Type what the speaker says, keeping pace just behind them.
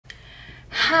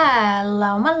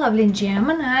Hello my lovely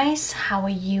Geminis, how are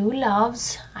you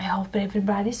loves? I hope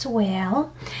everybody's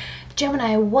well.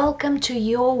 Gemini, welcome to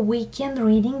your weekend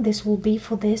reading. This will be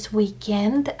for this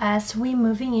weekend as we're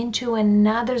moving into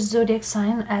another zodiac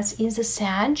sign, as is a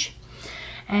Sag,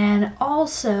 and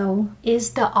also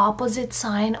is the opposite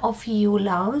sign of you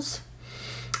loves.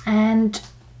 And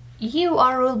you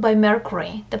are ruled by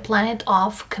Mercury, the planet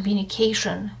of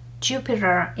communication.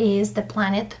 Jupiter is the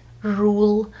planet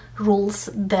rules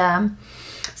the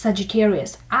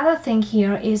Sagittarius. Other thing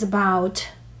here is about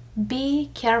be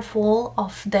careful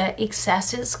of the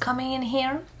excesses coming in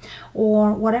here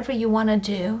or whatever you want to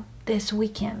do this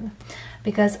weekend,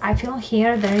 because I feel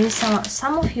here there is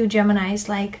some of you Geminis,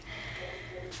 like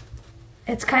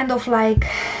it's kind of like,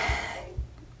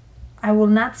 I will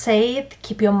not say it,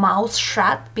 keep your mouth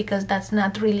shut, because that's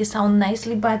not really sound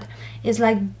nicely, but it's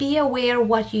like be aware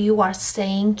what you are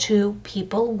saying to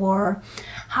people or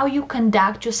how you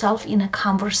conduct yourself in a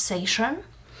conversation,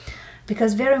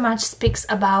 because very much speaks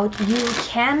about you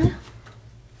can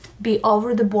be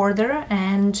over the border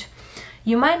and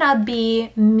you might not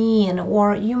be mean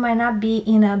or you might not be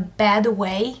in a bad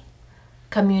way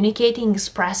communicating,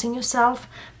 expressing yourself,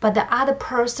 but the other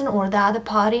person or the other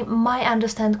party might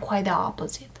understand quite the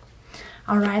opposite.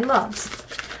 All right, loves,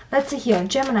 let's see here,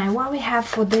 Gemini, what we have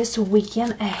for this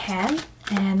weekend ahead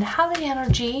and how the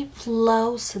energy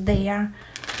flows there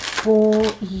for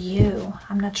you.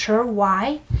 I'm not sure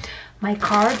why my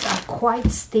cards are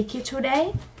quite sticky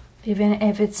today, even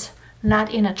if it's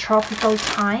not in a tropical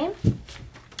time.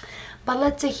 But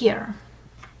let's see here,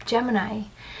 Gemini,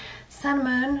 Sun,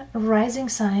 Moon, Rising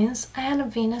signs,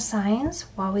 and Venus signs,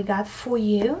 what we got for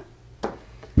you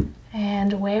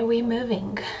and where we're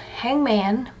moving.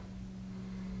 Hangman.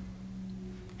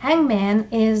 Hangman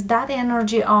is that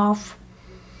energy of,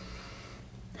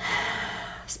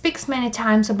 speaks many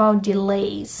times about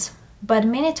delays, but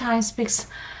many times speaks,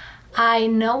 I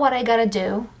know what I gotta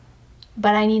do,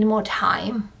 but I need more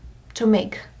time to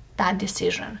make that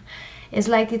decision. It's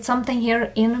like it's something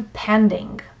here in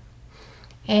pending.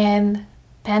 And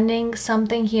pending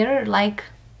something here, like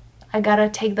I gotta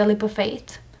take the leap of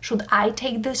faith. Should I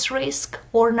take this risk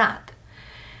or not?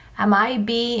 Am I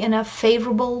be in a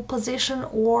favorable position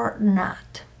or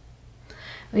not?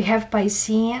 We have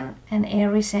Piscean and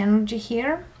Aries energy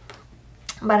here,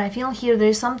 but I feel here there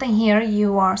is something here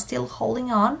you are still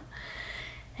holding on,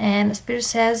 and Spirit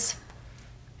says,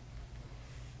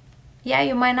 yeah,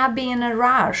 you might not be in a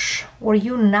rush or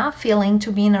you're not feeling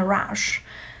to be in a rush,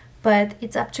 but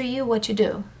it's up to you what you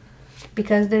do,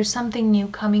 because there's something new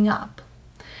coming up.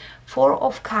 Four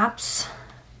of Cups,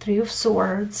 Three of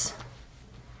Swords,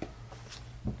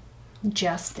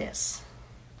 Justice,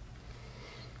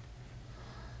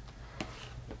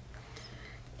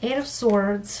 Eight of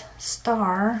Swords,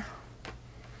 Star,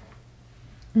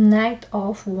 Knight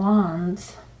of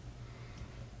Wands.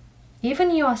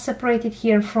 Even you are separated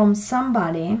here from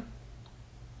somebody,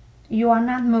 you are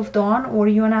not moved on, or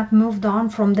you are not moved on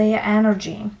from their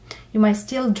energy. You might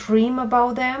still dream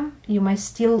about them, you might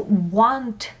still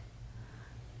want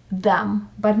them,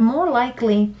 but more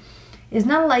likely it's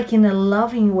not like in a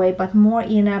loving way, but more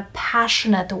in a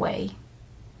passionate way,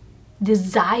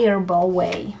 desirable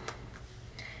way.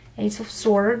 Ace of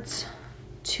Swords,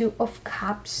 Two of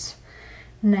Cups,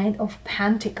 Knight of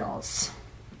Pentacles.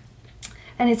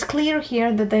 And it's clear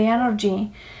here that the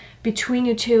energy between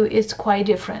you two is quite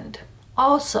different.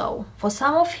 Also, for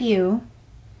some of you,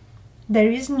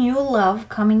 there is new love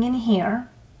coming in here,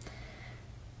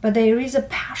 but there is a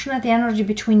passionate energy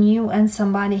between you and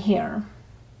somebody here.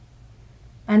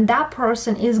 And that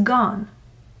person is gone.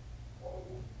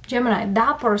 Gemini,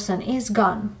 that person is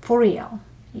gone for real.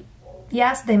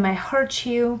 Yes, they might hurt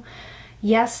you.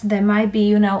 Yes, there might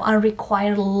be,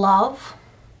 unrequited love,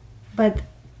 but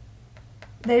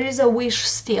there is a wish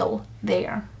still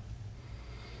there.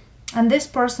 And this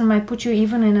person might put you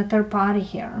even in a third party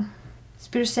here.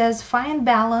 Spirit says, find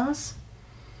balance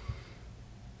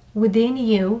within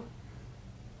you,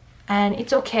 and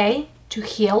it's okay to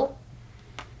heal,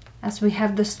 as we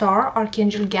have the Star,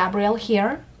 Archangel Gabriel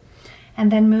here, and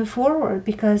then move forward,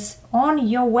 because on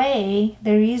your way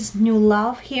there is new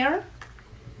love here.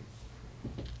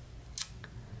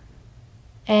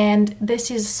 And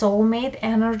this is soulmate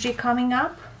energy coming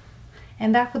up,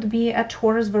 and that could be a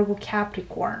Taurus, Virgo,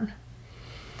 Capricorn.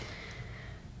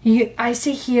 I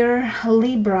see here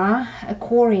Libra,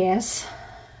 Aquarius,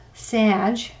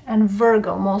 Sag, and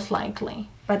Virgo most likely.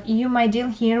 But you might deal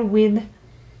here with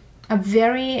a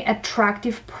very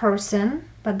attractive person,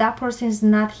 but that person is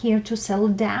not here to settle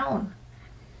down.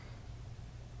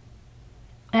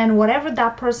 And whatever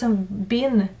that person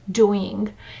been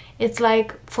doing, it's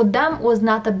like for them was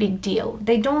not a big deal.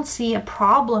 They don't see a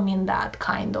problem in that,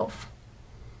 kind of.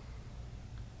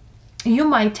 You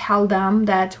might tell them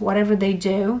that whatever they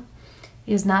do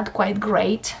is not quite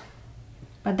great,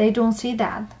 but they don't see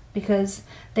that because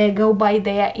they go by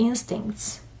their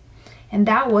instincts. And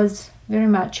that was very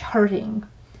much hurting.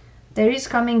 There is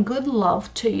coming good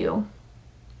love to you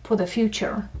for the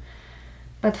future.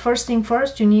 But first thing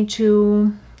first, you need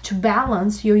to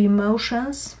balance your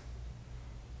emotions.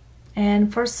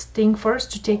 And first thing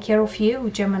first, to take care of you,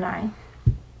 Gemini.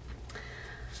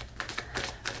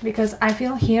 Because I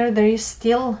feel here there is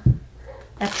still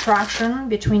attraction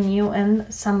between you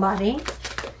and somebody.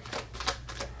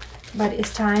 But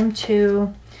it's time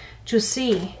to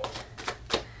see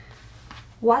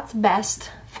what's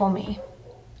best for me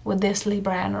with this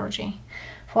Libra energy.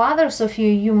 For others of you,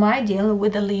 you might deal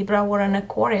with a Libra or an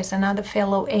Aquarius, another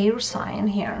fellow air sign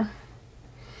here.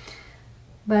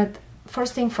 But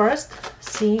first thing first,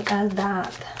 see as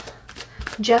that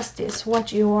Justice,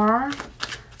 what you are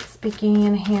speaking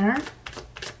in here.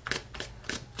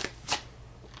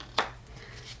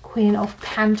 Queen of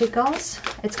Pentacles.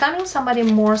 It's coming somebody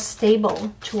more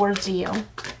stable towards you.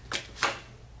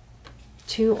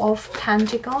 Two of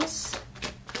Pentacles.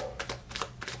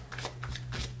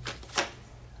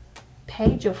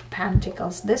 Page of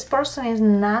Pentacles. This person is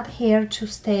not here to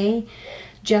stay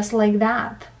just like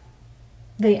that.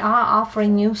 They are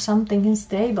offering you something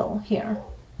stable here,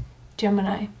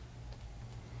 Gemini.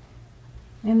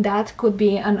 And that could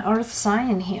be an earth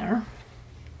sign here.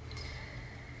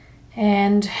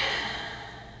 And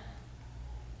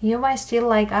you might still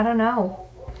like, I don't know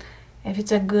if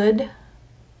it's a good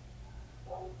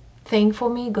thing for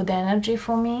me, good energy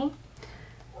for me,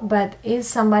 but is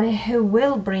somebody who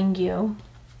will bring you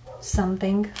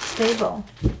something stable.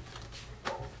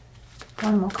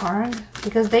 One more card,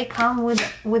 because they come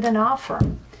with an offer.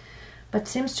 But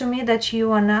seems to me that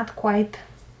you are not quite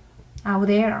out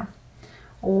there.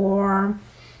 Or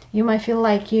you might feel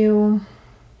like you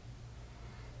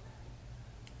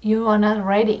are not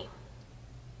ready.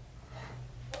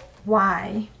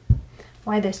 Why?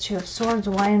 Why this Two of Swords?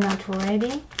 Why not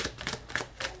ready?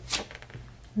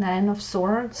 Nine of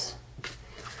Swords.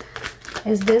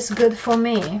 Is this good for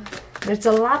me? There's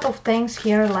a lot of things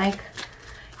here like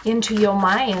into your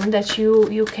mind that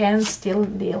you can still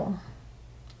deal.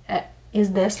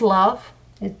 Is this love?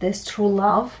 Is this true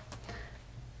love?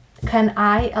 Can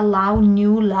I allow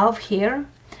new love here?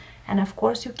 And of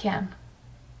course you can.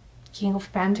 King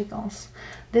of Pentacles.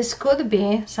 This could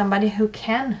be somebody who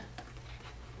can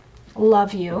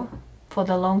love you for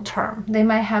the long term. They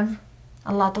might have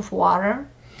a lot of water,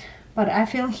 but I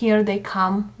feel here they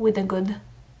come with a good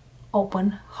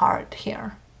open heart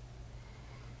here.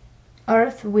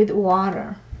 Earth with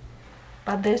water.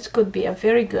 But this could be a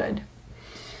very good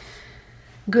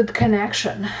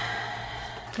connection.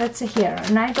 Let's see here.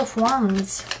 Knight of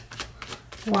Wands.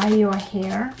 Why you are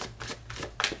here?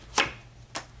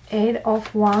 Eight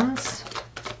of Wands.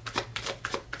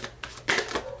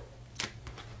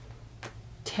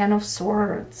 Ten of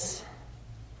Swords.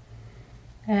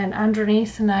 And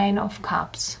underneath, Nine of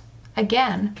Cups.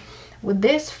 Again, with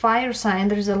this fire sign,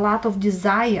 there's a lot of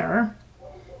desire.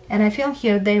 And I feel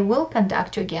here they will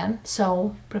contact you again.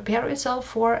 So prepare yourself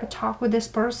for a talk with this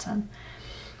person.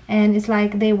 And it's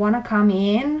like they want to come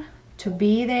in to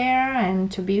be there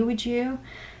and to be with you.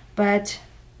 But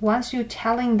once you're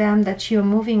telling them that you're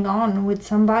moving on with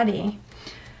somebody,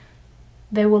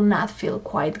 they will not feel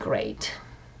quite great.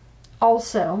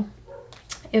 Also,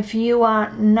 if you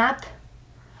are not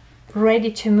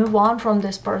ready to move on from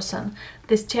this person,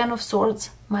 this Ten of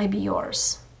Swords might be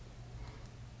yours.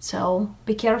 So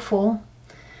be careful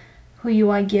who you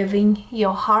are giving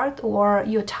your heart or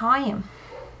your time.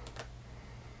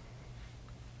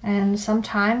 And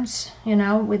sometimes, you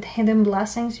know, with hidden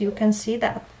blessings, you can see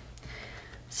that.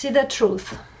 See the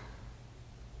truth.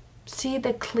 See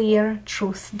the clear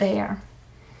truth there.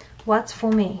 What's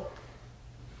for me?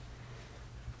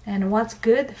 And what's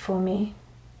good for me?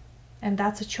 And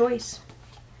that's a choice.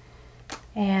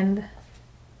 And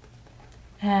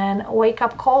wake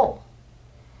up call.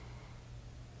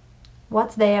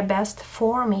 What's there best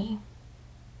for me?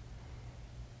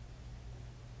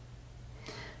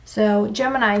 So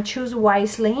Gemini, choose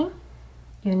wisely.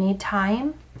 You need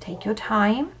time. Take your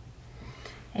time.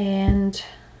 And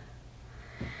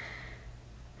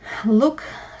look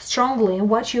strongly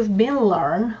what you've been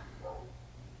learned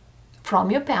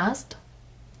from your past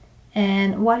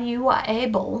and what you are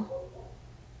able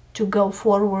to go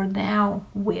forward now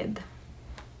with.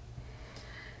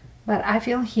 But I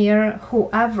feel here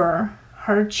whoever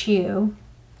hurt you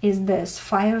is this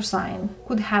fire sign,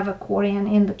 could have Aquarian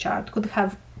in the chart, could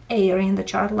have air in the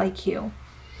chart like you.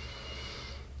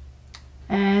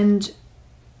 And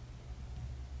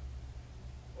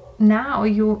now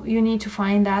you need to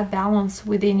find that balance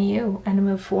within you and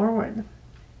move forward.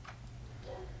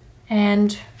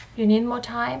 And you need more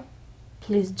time,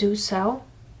 please do so.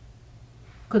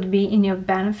 Could be in your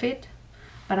benefit,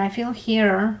 but I feel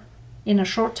here in a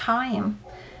short time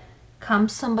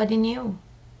comes somebody new.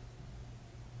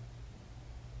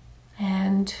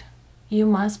 And you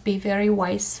must be very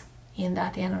wise in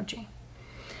that energy.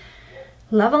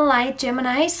 Love and light,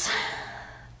 Geminis.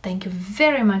 Thank you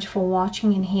very much for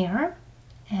watching in here.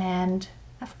 And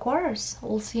of course,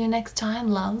 we'll see you next time,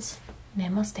 loves.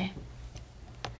 Namaste.